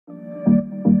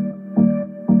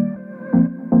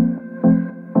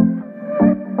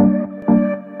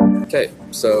Okay,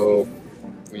 so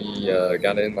we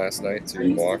got in last night to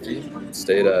Milwaukee,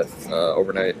 stayed at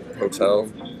overnight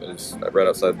hotel. It was right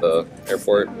outside the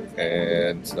airport,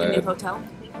 and A new then hotel?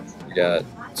 we got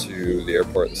to the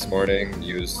airport this morning,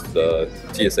 used the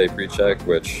TSA pre-check,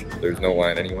 which there's no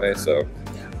line anyway, so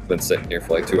I've been sitting here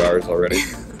for like 2 hours already,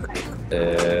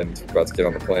 and about to get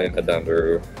on the plane, head down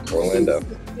to Orlando.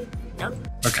 Yep.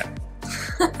 Okay.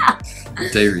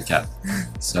 Day recap.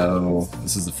 So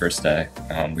this is the first day.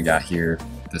 We got here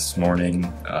this morning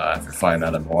after flying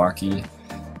out of Milwaukee,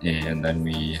 and then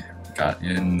we got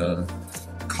in the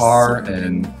car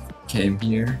and came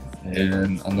here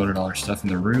and unloaded all our stuff in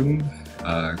the room,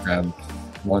 grabbed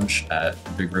lunch at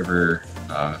Big River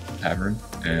Tavern,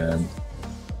 and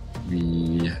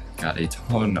we got a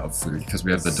ton of food because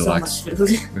we have the deluxe. So much food.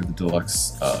 We have the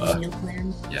deluxe. Meal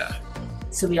plan. Yeah.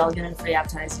 So we all get a free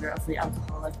appetizer, a free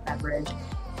alcoholic beverage,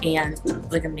 and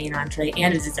like a main entree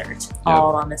and a dessert,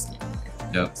 all on this meal.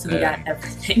 Yep. So we got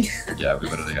everything. Yeah, we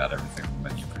literally got everything on the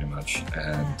menu pretty much.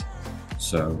 And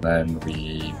so then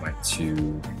we went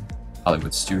to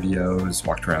Hollywood Studios,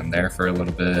 walked around there for a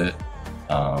little bit.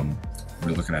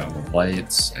 We were looking at all the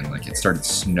lights, and like it started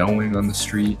snowing on the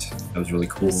street. That was really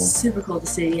It cool. was super cool to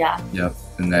see, yeah. Yep.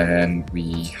 And then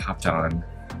we hopped on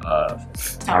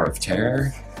Tower of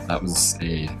Terror. That was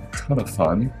a ton of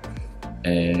fun.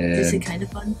 Is it And kind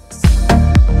of fun?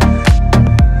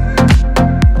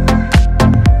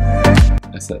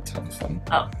 I said ton of fun.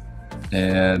 Oh.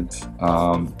 And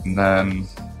then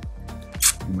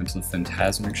we went to the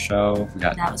Fantasmic show. We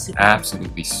got That was super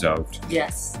absolutely soaked.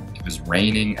 Yes. It was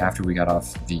raining after we got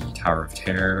off the Tower of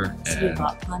Terror. So we And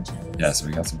bought ponchos. yeah, so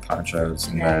we got some ponchos.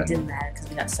 And then it didn't matter because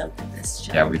we got soaked in this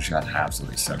show. Yeah, we just got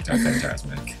absolutely soaked at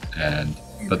Fantasmic.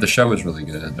 But the show was really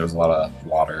good. There was a lot of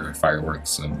water,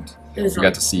 fireworks, and It was we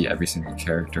got to see every single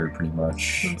character pretty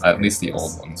much. Most At least the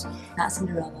characters. old ones. Not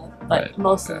Cinderella, but Right,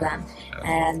 most of okay. them.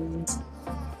 Yeah. And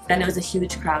then it was a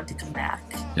huge crowd to come back.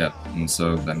 Yep. And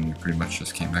so then we pretty much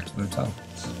just came back to the hotel.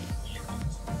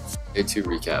 Day 2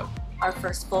 recap. Our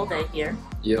first full day here.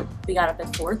 Yep. We got up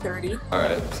at 4:30.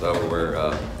 Alright, so we're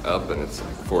up and it's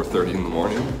 4:30 in the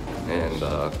morning, and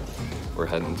we're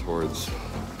heading towards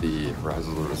the Rise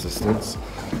of the Resistance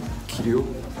queue,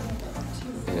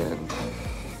 and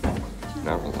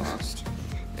now we're lost,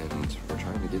 and we're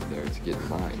trying to get there to get in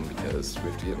line because we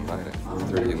have to get in line at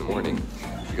 4:30 in the morning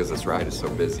because this ride is so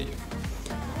busy.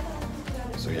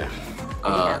 So yeah.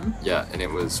 Yeah, and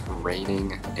it was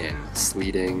raining and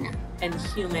sleeting. And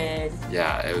humid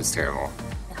Yeah, it was terrible.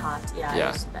 and hot. Yeah, Yeah.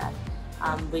 it was bad.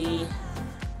 We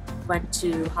went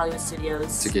to Hollywood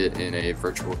Studios. To get in a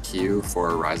virtual queue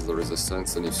for Rise of the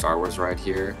Resistance, the new Star Wars ride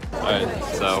here. Alright,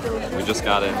 so we just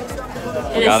got in.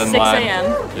 It got is in 6 line.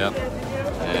 a.m. Yep.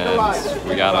 And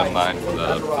we got online for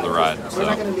the ride, so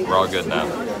we're all good now.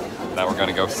 Now we're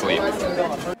gonna go sleep.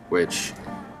 Which,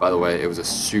 by the way, it was a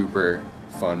super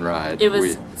fun ride. It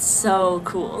was so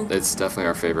cool. It's definitely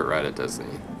our favorite ride at Disney.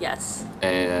 Yes,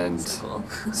 And so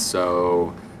cool.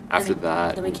 so after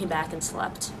that, Then we came back and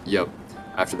slept. yep.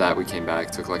 After that, we came back,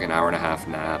 took like an hour and a half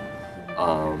nap,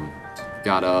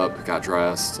 got up, got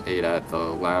dressed, ate at the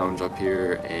lounge up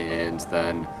here, and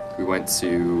then we went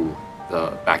to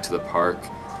back to the park,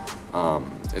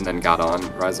 and then got on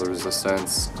Rise of the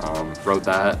Resistance, rode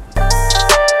that.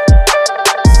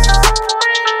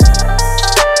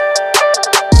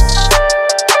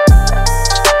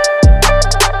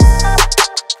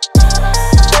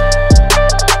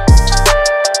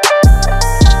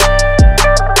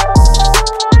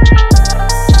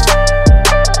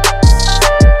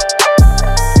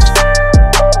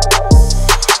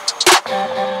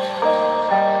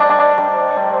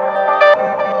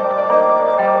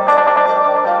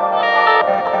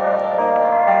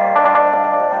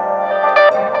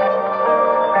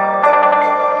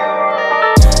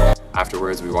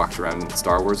 Afterwards, we walked around the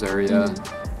Star Wars area.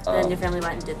 Then your family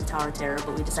went and did the Tower of Terror,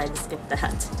 but we decided to skip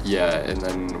that. Yeah, and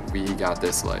then we got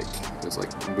this it was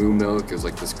like moo milk. It was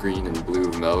like this green and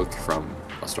blue milk from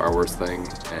a Star Wars thing.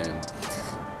 And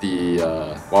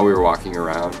while we were walking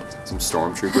around, some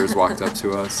stormtroopers walked up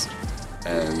to us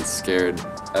and scared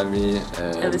at me.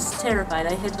 And I was terrified.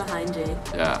 I hid behind Jay.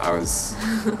 yeah, I was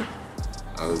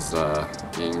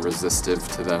being resistive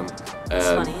to them. It's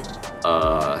And funny.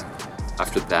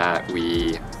 after that,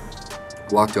 we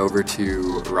walked over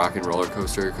to Rock and Roller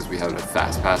Coaster because we had a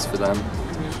fast pass for them.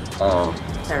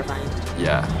 Terrifying.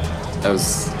 Yeah, that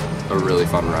was a really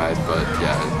fun ride, but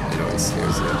yeah, it always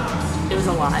scares you. It was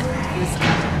a lot. It was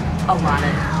a lot.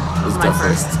 It was my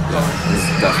definitely- first. Yeah, it was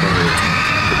definitely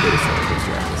the biggest roller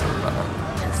coaster I've ever been on.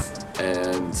 Yes.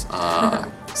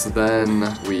 And so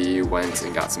then we went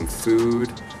and got some food,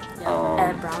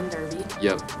 At Brown Derby.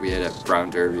 Yep, we ate at Brown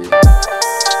Derby.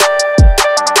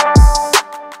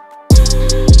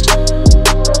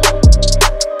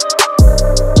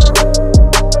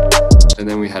 And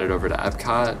then we headed over to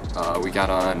Epcot. We got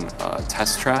on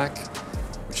Test Track,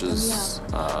 which is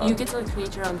you get to like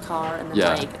create your own car, and then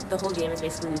like the whole game is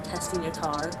basically testing your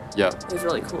car. Yep. It was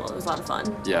really cool. It was a lot of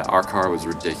fun. Yeah, our car was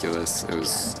ridiculous. It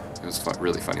was fun,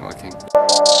 really funny looking.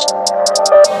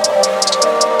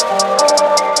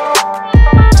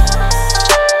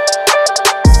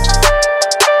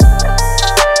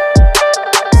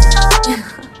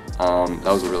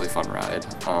 That was a really fun ride.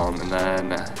 And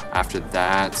then after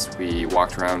that, we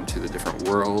walked around to the different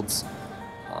worlds,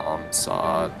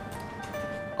 saw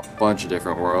a bunch of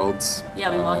different worlds. Yeah,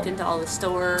 we walked into all the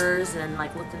stores and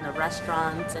like looked in the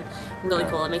restaurants, and really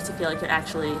cool. It makes you feel like you're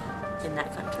actually in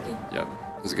that country. Yep,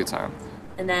 it was a good time.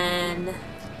 And then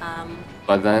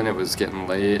by then it was getting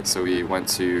late, so we went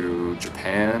to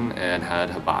Japan and had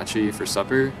hibachi for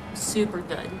supper. Super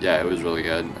good. Yeah, it was really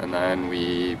good. And then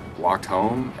we walked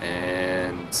home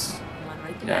and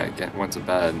went to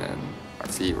bed, and our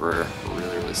feet were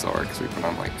really, really sore because we put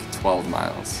on like 12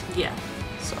 miles. Yeah.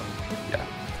 So, yeah.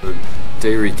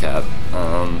 Day recap.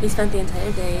 We spent the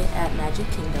entire day at Magic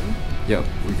Kingdom. Yep,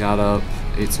 we got up,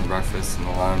 ate some breakfast in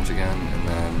the lounge again, and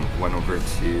then went over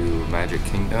to Magic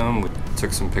Kingdom. We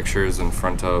took some pictures in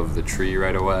front of the tree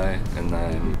right away, and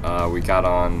then we got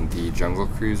on the Jungle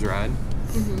Cruise ride.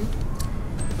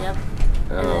 Yep.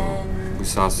 We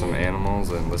saw some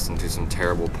animals and listened to some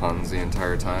terrible puns the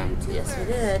entire time. Yes, we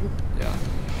did. Yeah.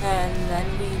 And then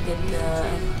we did the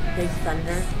Big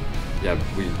Thunder. Yeah,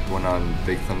 we went on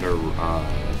Big Thunder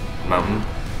Mountain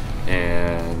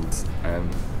and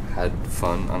had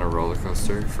fun on a roller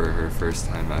coaster for her first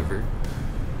time ever.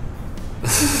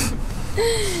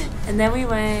 And then we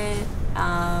went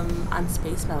on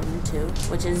Space Mountain too,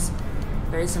 which is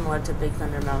very similar to Big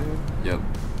Thunder Mountain. Yep.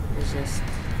 It's just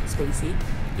spacey.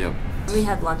 Yep. We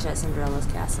had lunch at Cinderella's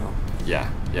Castle. Yeah.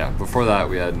 Before that,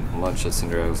 we had lunch at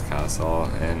Cinderella's Castle,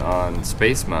 and on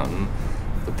Space Mountain,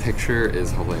 the picture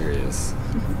is hilarious.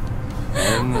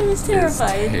 Em I was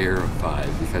terrified. is terrified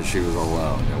because she was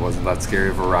alone. It wasn't that scary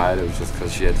of a ride, it was just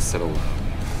because she had to sit alone.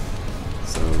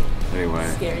 So, anyway.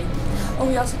 Scary. Oh,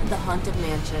 we also did the Haunted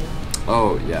Mansion.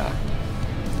 Oh, yeah.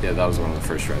 Yeah, that was one of the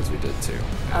first rides we did, too.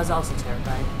 I was also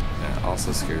terrified. Yeah,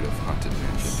 also scared of Haunted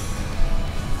Mansion.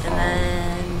 And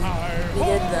then we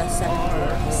did the Seven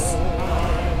Dwarfs.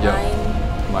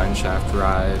 Yep. Mine Shaft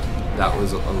ride. That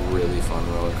was a really fun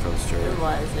roller coaster. It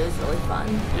was really fun.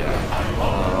 Yeah.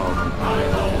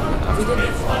 We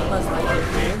did Buzz Lightyear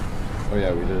too. Oh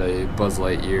yeah, we did a Buzz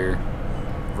Lightyear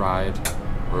ride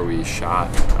where we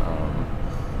shot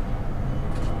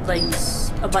like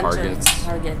a bunch targets. of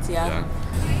targets, yeah.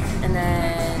 And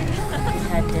then we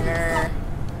had dinner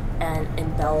in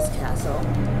Belle's Castle.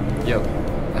 Yep.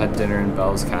 Had dinner in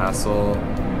Belle's Castle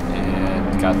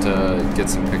and got to get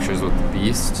some pictures with the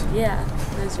Beast. Yeah,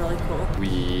 it was really cool.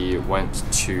 We went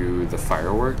to the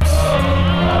fireworks.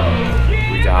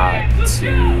 We got to see.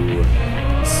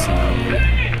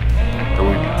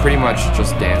 We pretty much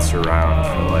just danced around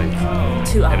for like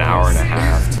 2 hours. An hour and a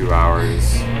half, 2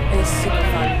 hours. It was super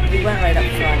fun. We went right up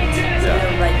front. So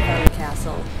we were right in front of the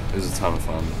castle. It was a ton of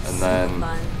fun. And Super then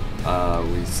fun.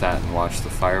 we sat and watched the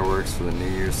fireworks for the New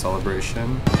Year's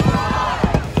celebration.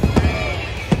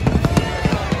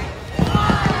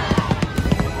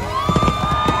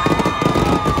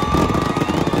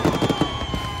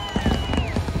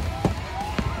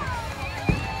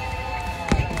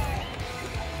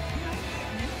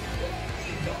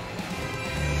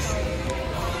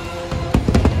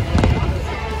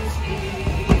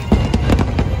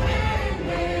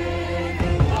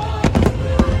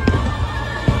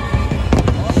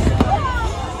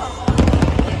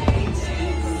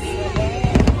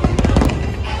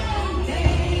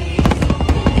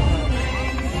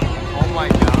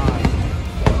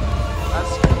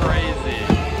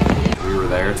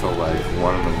 Till like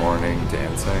 1 in the morning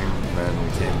dancing, and then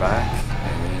we came back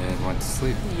and went to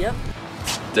sleep. Yep.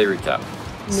 Day recap.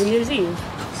 New Year's Eve.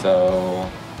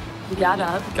 So We got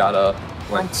up.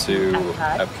 Went to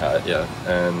Epcot, yeah,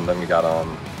 and then we got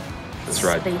on this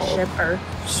ride Spaceship called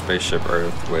Earth. Spaceship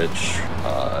Earth, which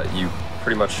you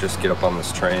pretty much just get up on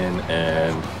this train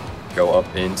and go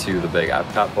up into the big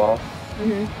Epcot ball.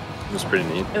 It was pretty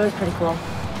neat. It was pretty cool.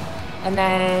 And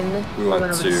then we went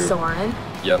over to Soarin'.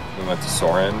 Yep, we went to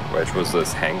Soarin', which was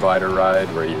this hang glider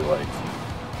ride where you like,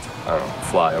 I don't know,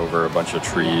 fly over a bunch of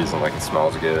trees and like it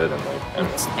smells good and like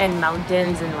and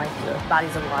mountains and like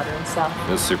bodies of water and stuff.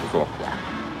 It was super cool. Yeah.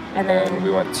 And then we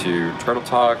went to Turtle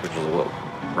Talk, which was a little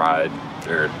ride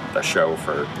or the show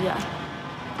for Yeah.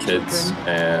 kids, Children.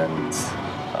 and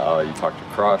you talked to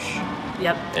Crush,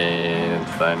 Yep. and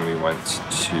then we went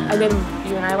to And then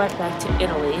you and I went back to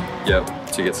Italy.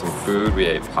 to get some food. We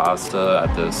ate pasta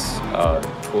at this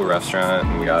cool restaurant,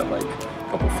 and we got like a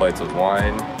couple flights of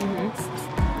wine.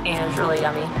 And it was really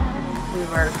yummy. We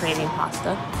were craving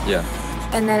pasta. Yeah.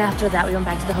 And then after that, we went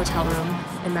back to the hotel room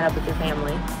and met up with your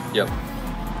family. Yep.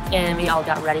 And we all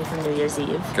got ready for New Year's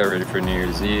Eve. Got ready for New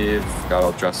Year's Eve, got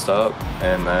all dressed up,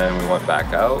 and then we went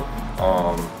back out.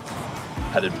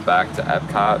 Headed back to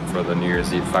Epcot for the New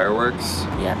Year's Eve fireworks,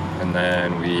 Yep. and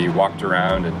then we walked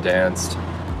around and danced.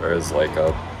 There was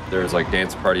like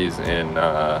dance parties in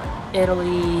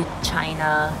Italy,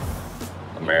 China,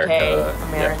 America. UK, Yeah.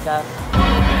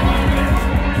 America.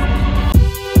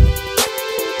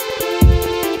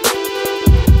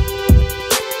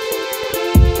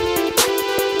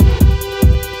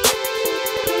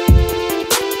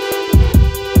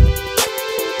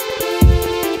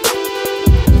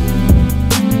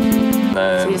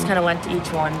 So we just kind of went to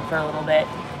each one for a little bit.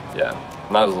 Yeah,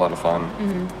 and that was a lot of fun.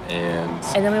 And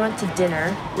then we went to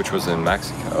dinner, Which was in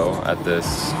Mexico at this,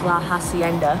 La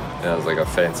Hacienda. it was like a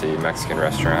fancy Mexican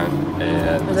restaurant,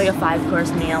 and It was like a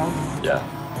 5-course meal. yeah,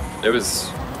 it was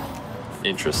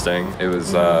interesting. It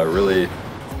was really,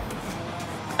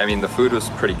 I mean, the food was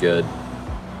pretty good,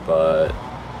 but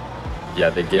yeah,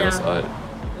 they gave us Yeah. a It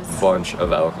was- bunch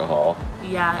of alcohol.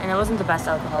 Yeah, and it wasn't the best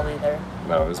alcohol either.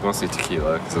 No, it was mostly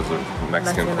tequila because it was a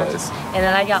Mexican place. And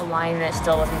then I got wine and it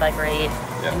still wasn't that great.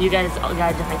 Yeah. And you guys all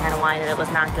got a different kind of wine and it was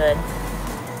not good.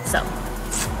 So,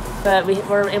 but we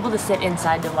were able to sit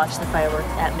inside to watch the fireworks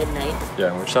at midnight.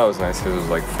 Yeah, which that was nice because it was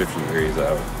like 50 degrees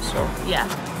out. So, Yeah.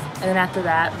 And then after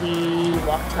that, we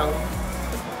walked home.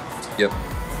 yep,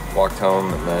 walked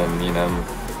home and then me and them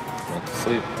went to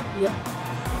sleep. Yep.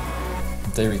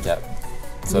 Day recap.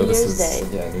 So New this Year's is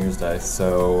Day. yeah, New Year's Day.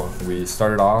 So we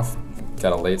started off,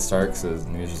 got a late start because it was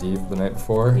New Year's Eve the night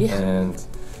before, Yeah. and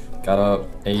got up,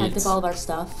 ate. Packed up all of our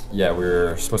stuff. Yeah, we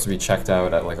were supposed to be checked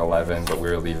out at like 11, but we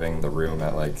were leaving the room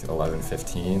at like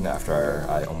 11:15 after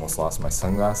I almost lost my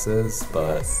sunglasses,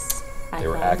 but I they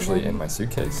were found actually them. in my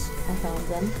suitcase. I found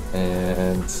them.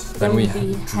 And Then we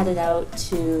we headed out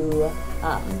to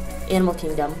Animal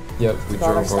Kingdom. Yep, we with all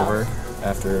our drove stuff. over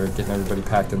after getting everybody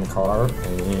packed in the car,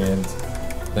 and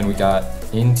then we got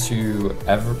into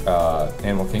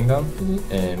Animal Kingdom,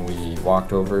 and we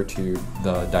walked over to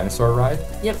the dinosaur ride.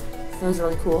 Yep. That was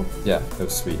really cool. Yeah, it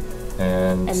was sweet.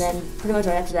 And then pretty much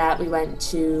right after that, we went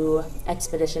to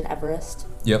Expedition Everest.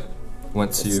 yep,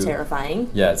 went to It's terrifying.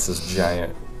 yeah, it's this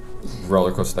giant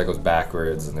roller coaster that goes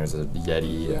backwards, and there's a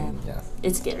Yeti, and yeah,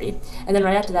 It's scary. And then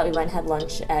right after that, we went and had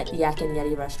lunch at Yak and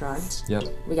Yeti restaurant. yep,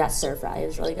 We got stir fry. It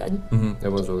was really good. it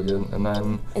was really good. And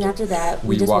then And after that, we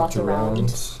we just walked around,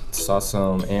 saw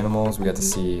some animals. We got to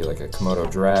see like a Komodo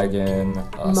dragon,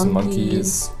 some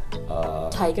monkeys.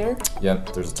 Tiger,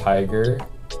 Yep, there's a tiger.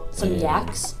 some and-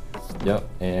 yaks, Yep,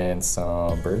 and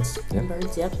some birds. Yep. and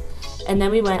birds. Yep. And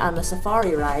then we went on the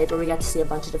safari ride where we got to see a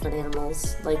bunch of different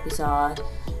animals. Like we saw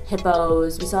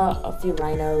hippos, we saw a few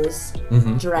rhinos,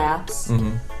 giraffes.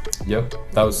 Yep,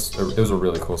 it was a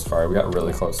really cool safari. We got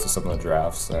really close to some of the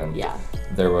giraffes, and Yeah.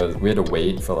 we had to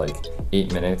wait for like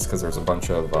 8 minutes because there was a bunch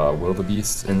of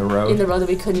wildebeest in the road. In the road that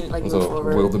we couldn't like It was move a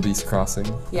forward. wildebeest crossing.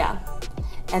 Yeah.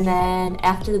 And then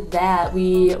after that,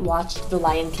 we watched The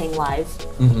Lion King live.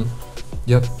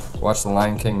 Yep, watched The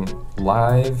Lion King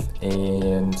live,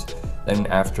 and then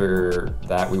after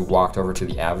that we walked over to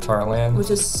the Avatar land. Which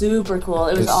was super cool.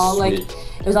 It was was all like, sweet.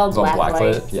 it was all It was all black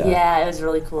blacklit, light. yeah. It was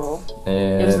really cool.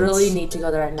 And It was really neat to go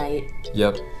there at night.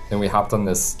 Yep, and we hopped on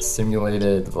this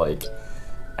simulated like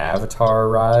Avatar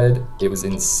ride. It was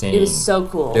insane. It was so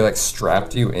cool. They like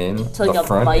strapped you in To, like, the a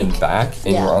front bike. and back, and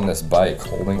you Yeah. were on this bike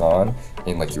holding on,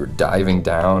 and like you were diving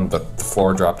down. The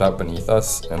floor dropped out beneath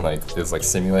us, and like it was like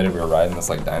simulated. We were riding this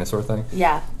like dinosaur thing.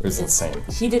 Yeah. It was insane.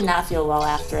 He did not feel well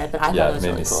after it, but I Yeah, thought it it was made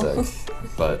really me cool. sick.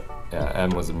 But yeah,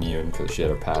 Em was immune because she had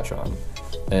her patch on,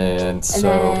 and And so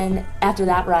then after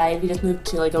that ride, we just moved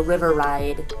to like a river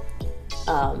ride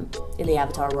in the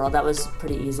Avatar world. That was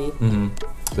pretty easy.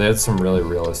 they had some really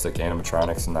realistic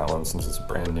animatronics in that one since it's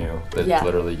brand new. That Yeah.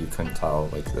 literally you couldn't tell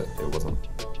like that it wasn't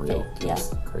real. Fake, yeah. It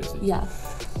was crazy. Yeah.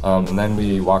 And then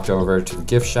we walked over to the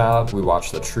gift shop. We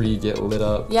watched the tree get lit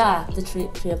up. Yeah, the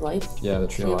tree of life. Yeah, the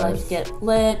tree Tree of of life. life get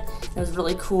lit. It was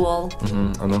really cool.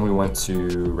 And then we went to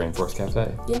Rainforest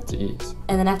Cafe Yep. to eat.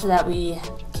 And then after that, we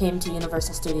came to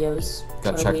Universal Studios.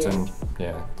 Got where checked we- in.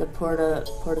 Yeah. The Yeah.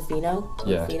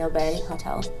 Portofino Bay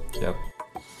Hotel. Yep.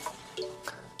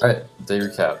 All right, day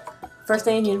recap. first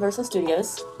day in Universal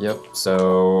Studios. Yep.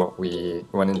 So we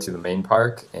went into the main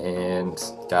park and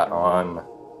got on,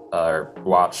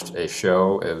 watched a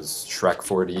show. It was Shrek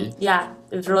 4D. Yeah,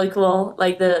 it was really cool.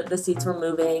 Like the seats were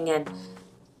moving, and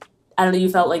I don't know, you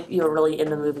felt like you were really in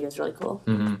the movie. It was really cool.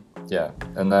 Mm-hmm. Yeah,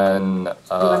 and then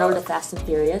we went over to Fast and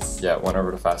Furious. Yeah, went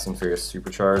over to Fast and Furious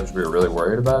Supercharged. We were really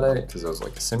worried about it because it was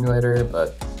like a simulator,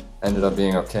 but ended up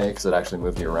being okay because it actually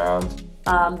moved you around.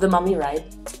 The Mummy ride.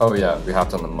 Oh yeah, we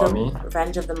hopped on the Mummy. The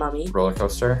Revenge of the Mummy. Roller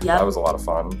coaster. Yep. That was a lot of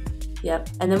fun. Yep.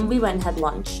 And then we went and had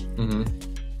lunch. Mm-hmm.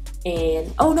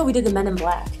 And oh no, we did the Men in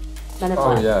Black.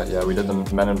 Oh yeah, we did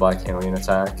the Men in Black alien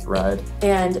attack ride.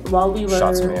 And while we were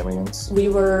shot some aliens. We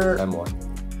were M1.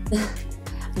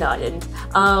 No, I didn't.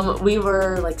 We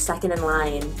were like second in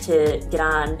line to get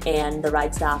on, and the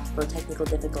ride stopped for technical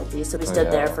difficulties. So we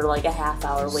stood there for like a half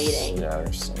hour waiting. Yeah, we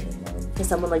were sitting in line. Because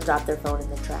someone like dropped their phone in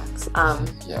the tracks.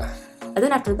 Yeah. And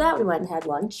then after that, we went and had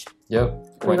lunch.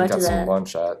 Yep. We went and got some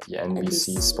lunch at the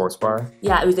NBC Sports Bar.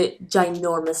 Yeah, it was a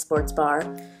ginormous sports bar.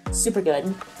 Super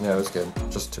good. Yeah, it was good.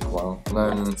 Just took a while. And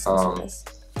then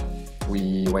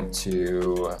we went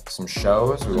to some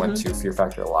shows. We went to Fear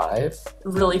Factor Live.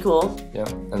 Really cool. Yep.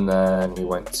 And then we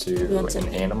went to an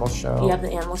animal show. Yeah,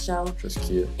 the animal show. Which was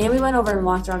cute. And we went over and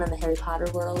walked around in the Harry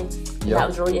Potter world. Yep. That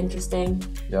was really interesting.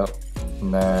 Yep.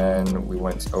 And then we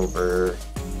went over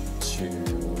to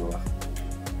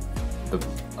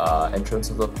the entrance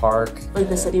of the park. Like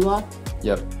the city walk?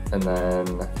 Yep. And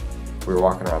then we were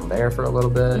walking around there for a little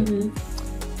bit.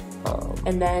 Mm-hmm.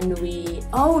 And then we...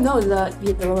 Oh, no, the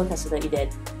roller coaster that you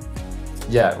did.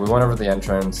 Yeah, we went over the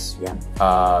entrance.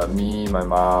 Yeah. Me, my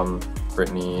mom,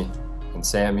 Brittany, and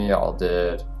Sammy all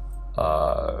did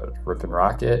Rip and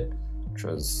Rocket, which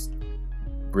was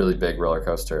really big roller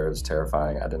coaster. It was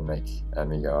terrifying. I didn't make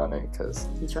Emmy go on it because...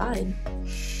 He tried.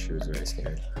 She was very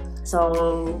scared.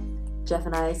 So Jeff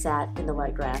and I sat in the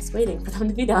wet grass waiting for them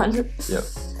to be done. Yep.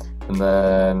 And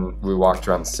then we walked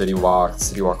around the City Walk. The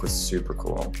City Walk was super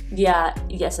cool. Yeah,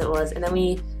 yes it was. And then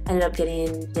we ended up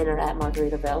getting dinner at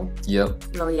Margaritaville.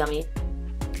 Yep. Really yummy.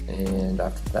 And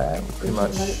after that, we pretty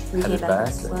much headed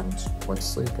back and went to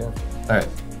sleep, yeah. Alright,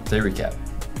 day recap.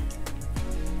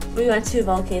 We went to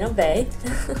Volcano Bay.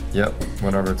 Yep,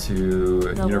 went over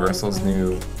to Universal's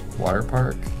new water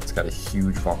park. It's got a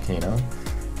huge volcano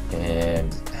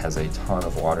and has a ton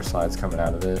of water slides coming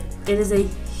out of it. It is a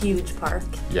huge park.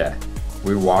 Yeah.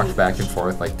 We walked back and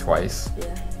forth like twice.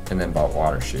 Yeah. And then bought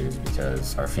water shoes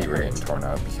because our feet were getting torn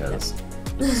up because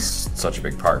it's such a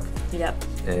big park. Yep.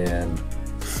 And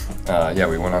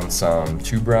we went on some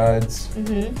tube rides.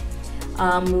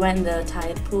 Mm-hmm. We went in the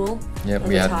tide pool. Yep,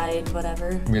 we had tide,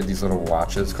 whatever. We had these little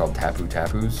watches called Tapu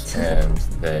Tapus, and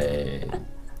they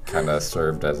kind of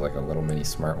served as like a little mini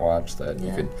smartwatch that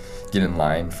you could get in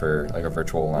line for, like a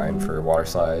virtual line for water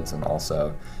slides, and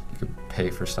also you could pay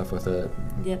for stuff with it.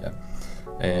 Yep. Yeah.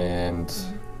 And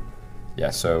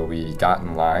so we got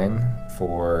in line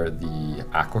for the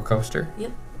Aqua Coaster.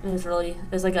 Yep. It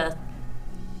was like a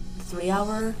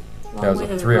 3-hour long wait.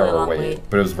 It was a 3-hour wait,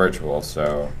 but it was virtual,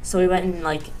 so we went and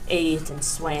like ate and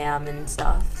swam and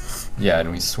stuff. Yeah,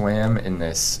 and we swam in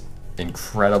this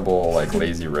incredible like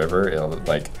lazy river. It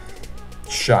like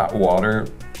shot water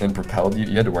and propelled you.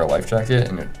 You had to wear a life jacket,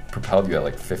 and it propelled you at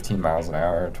like 15 miles an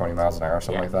hour, 20 miles an hour,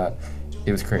 something like that.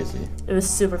 It was crazy. It was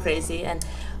super crazy, and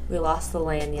we lost the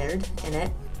lanyard in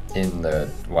it. In the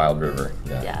wild river,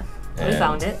 yeah. Yeah, we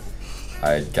found it.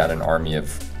 I got an army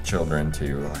of children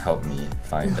to help me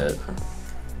find it.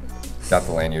 Got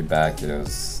the lanyard back. It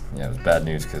was bad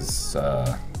news because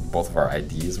both of our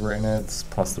IDs were in it,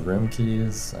 plus the room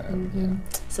keys. And,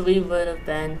 So we would have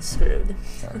been screwed.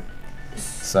 Yeah.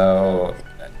 So,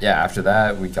 after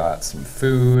that we got some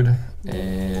food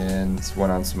and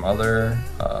went on some other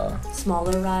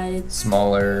smaller rides.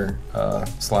 Smaller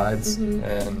slides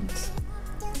and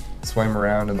swam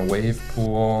around in the wave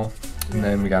pool. And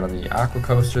then we got on the Aqua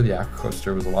Coaster. The Aqua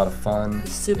Coaster was a lot of fun.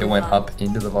 Super It went fun. up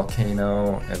into the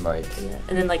volcano and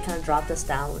and then like kind of dropped us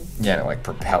down. Yeah, and it like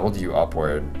propelled you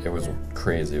upward. It was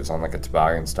crazy. It was on like a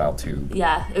toboggan style tube.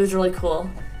 Yeah, it was really cool.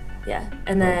 Yeah,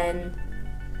 and then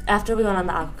after we went on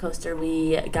the Aqua Coaster,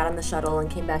 we got on the shuttle and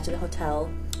came back to the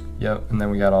hotel. Yep, and then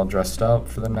we got all dressed up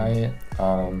for the night.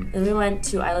 Then we went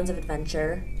to Islands of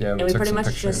Adventure. Yeah, and we took pretty some much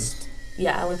pictures. we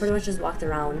pretty much just walked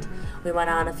around. We went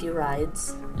on a few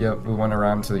rides. Yep, we went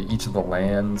around to each of the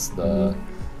lands, the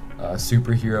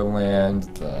Superhero Land,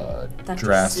 the Dr.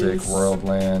 Jurassic Seuss. World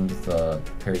Land, the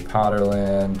Harry Potter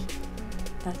Land,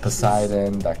 Dr.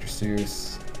 Poseidon, Dr.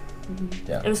 Seuss.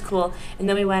 Yeah. It was cool. And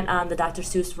then we went on the Dr.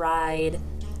 Seuss ride.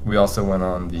 We also went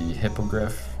on the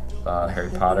Hippogriff Harry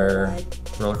Potter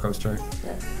roller coaster.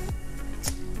 Yes.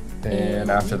 And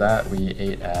after that, we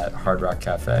ate at Hard Rock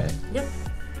Cafe. Yep.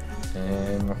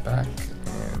 And went back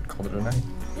and called it a night.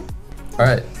 All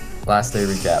right, last day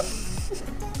recap.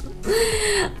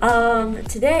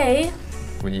 Today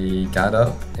We got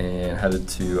up and headed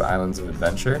to Islands of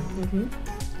Adventure. Mm-hmm.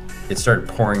 It started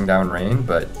pouring down rain,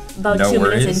 but about no 2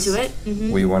 worries. minutes into it,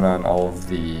 mm-hmm. We went on all of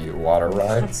the water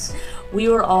rides. We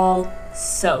were all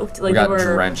soaked. Like we got were,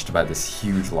 drenched by this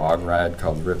huge log ride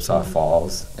called Ripsaw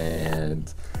Falls,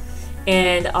 and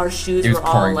our shoes it was were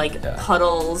all pouring- like yeah.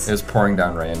 puddles. it was pouring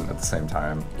down rain at the same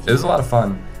time. It was a lot of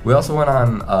fun. We also went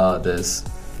on this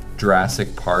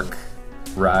Jurassic Park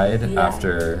ride Yeah.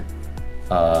 after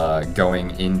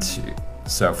going into.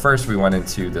 So first we went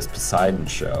into this Poseidon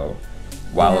show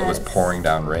while it was Yes. pouring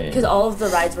down rain. Because all of the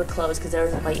rides were closed because there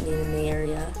was lightning in the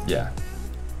area. Yeah.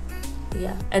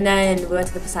 Yeah. And then we went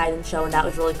to the Poseidon show, and that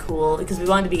was really cool because we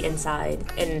wanted to be inside.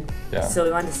 And Yeah. so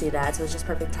we wanted to see that. So it was just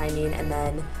perfect timing. And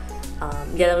then,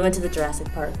 then we went to the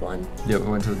Jurassic Park one. Yeah, we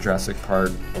went to the Jurassic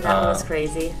Park And that one was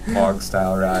crazy. log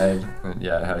style ride.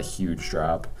 Yeah, it had a huge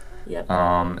drop. Yep.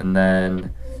 And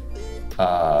then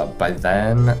by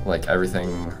then, like,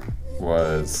 everything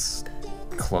was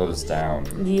closed down.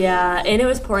 Yeah, and it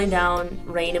was pouring down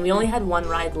rain, and we only had one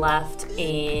ride left,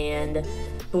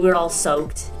 but we were all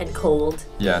soaked and cold.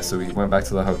 Yeah, so we went back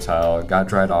to the hotel, got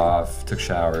dried off, took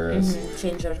showers.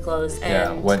 Changed our clothes,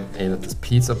 and Yeah, ate at this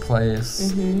pizza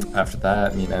place. After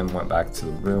that, me and Em went back to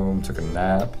the room, took a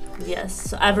nap. yes,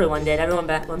 so everyone did. Everyone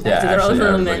went back Yeah, to their actually, own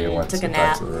room everybody and went took a back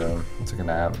nap. to the room, took a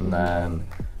nap, and then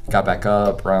got back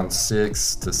up around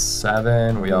 6 to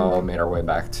 7. We all made our way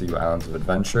back to Islands of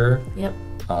Adventure. Yep.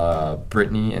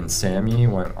 Brittany and Sammy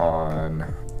went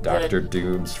on Dr.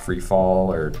 Doom's free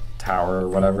fall or tower or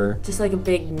whatever. Just like a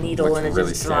big needle, Looks and it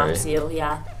really just drops you.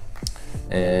 Yeah.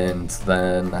 And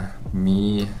then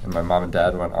me and my mom and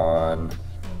dad went on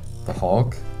the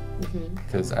Hulk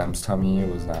because Em's tummy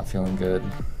was not feeling good.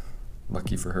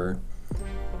 Lucky for her.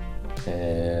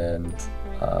 And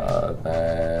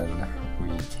then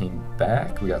we came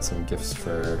back. We got some gifts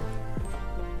for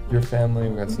your family.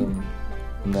 We got some.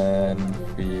 And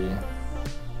then we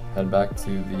head back to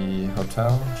the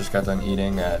hotel. Just got done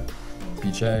eating at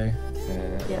Beach A.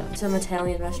 And Yeah, some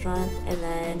Italian restaurant, and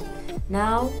then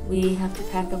now we have to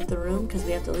pack up the room because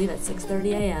we have to leave at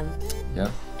 6:30 a.m.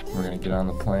 Yep, we're gonna get on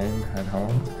the plane, head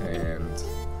home, and